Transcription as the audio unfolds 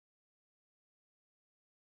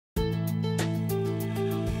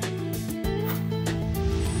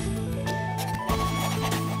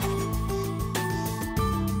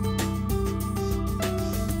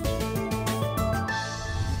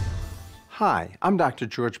Hi, I'm Dr.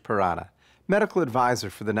 George Parada, Medical Advisor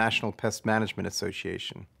for the National Pest Management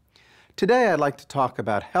Association. Today I'd like to talk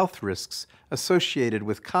about health risks associated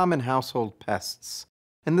with common household pests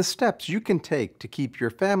and the steps you can take to keep your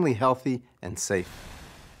family healthy and safe.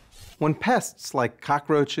 When pests like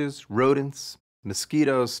cockroaches, rodents,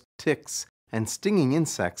 mosquitoes, ticks, and stinging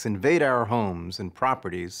insects invade our homes and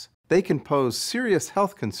properties, they can pose serious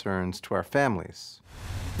health concerns to our families.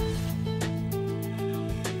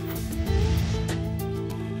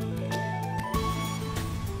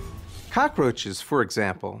 Cockroaches, for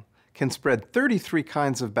example, can spread 33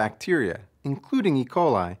 kinds of bacteria, including E.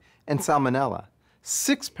 coli and Salmonella,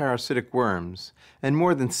 6 parasitic worms, and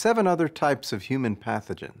more than 7 other types of human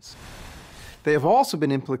pathogens. They have also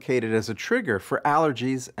been implicated as a trigger for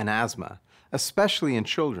allergies and asthma, especially in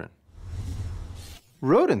children.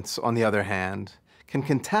 Rodents, on the other hand, can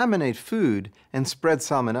contaminate food and spread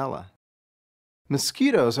Salmonella.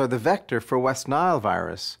 Mosquitoes are the vector for West Nile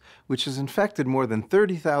virus, which has infected more than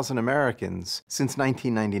 30,000 Americans since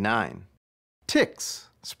 1999. Ticks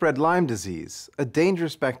spread Lyme disease, a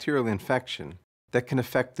dangerous bacterial infection that can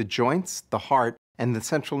affect the joints, the heart, and the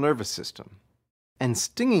central nervous system. And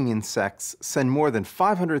stinging insects send more than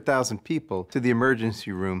 500,000 people to the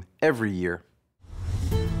emergency room every year.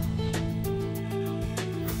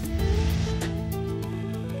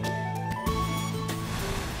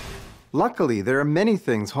 Luckily, there are many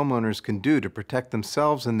things homeowners can do to protect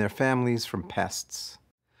themselves and their families from pests.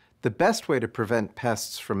 The best way to prevent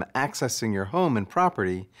pests from accessing your home and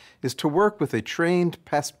property is to work with a trained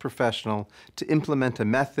pest professional to implement a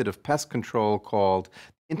method of pest control called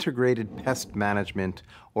Integrated Pest Management,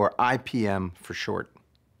 or IPM for short.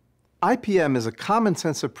 IPM is a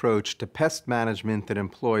common-sense approach to pest management that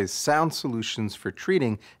employs sound solutions for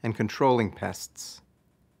treating and controlling pests.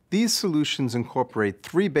 These solutions incorporate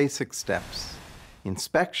 3 basic steps: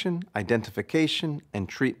 inspection, identification, and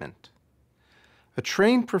treatment. A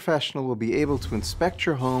trained professional will be able to inspect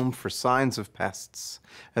your home for signs of pests,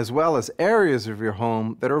 as well as areas of your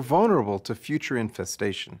home that are vulnerable to future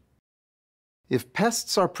infestation. If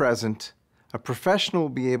pests are present, a professional will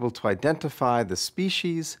be able to identify the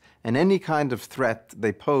species and any kind of threat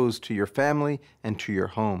they pose to your family and to your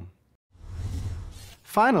home.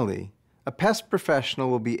 Finally, a pest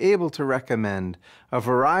professional will be able to recommend a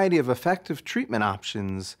variety of effective treatment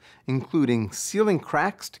options, including sealing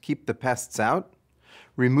cracks to keep the pests out,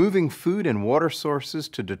 removing food and water sources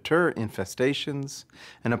to deter infestations,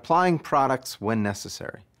 and applying products when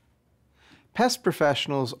necessary. Pest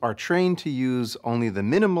professionals are trained to use only the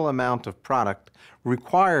minimal amount of product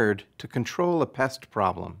required to control a pest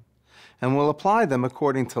problem, and will apply them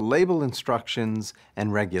according to label instructions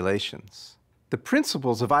and regulations. The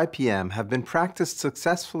principles of IPM have been practiced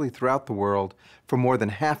successfully throughout the world for more than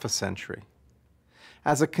half a century.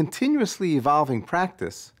 As a continuously evolving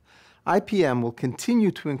practice, IPM will continue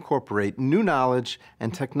to incorporate new knowledge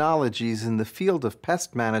and technologies in the field of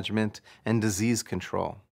pest management and disease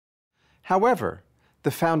control. However, the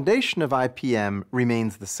foundation of IPM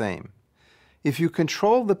remains the same. If you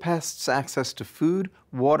control the pest's access to food,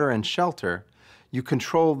 water, and shelter, you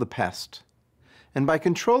control the pest. And by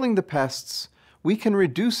controlling the pests, we can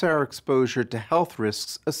reduce our exposure to health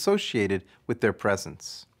risks associated with their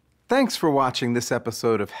presence. Thanks for watching this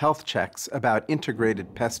episode of Health Checks about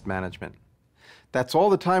integrated pest management. That's all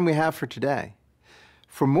the time we have for today.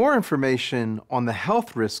 For more information on the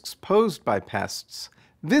health risks posed by pests,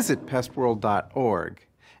 visit PestWorld.org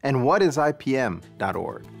and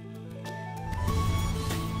whatisipm.org.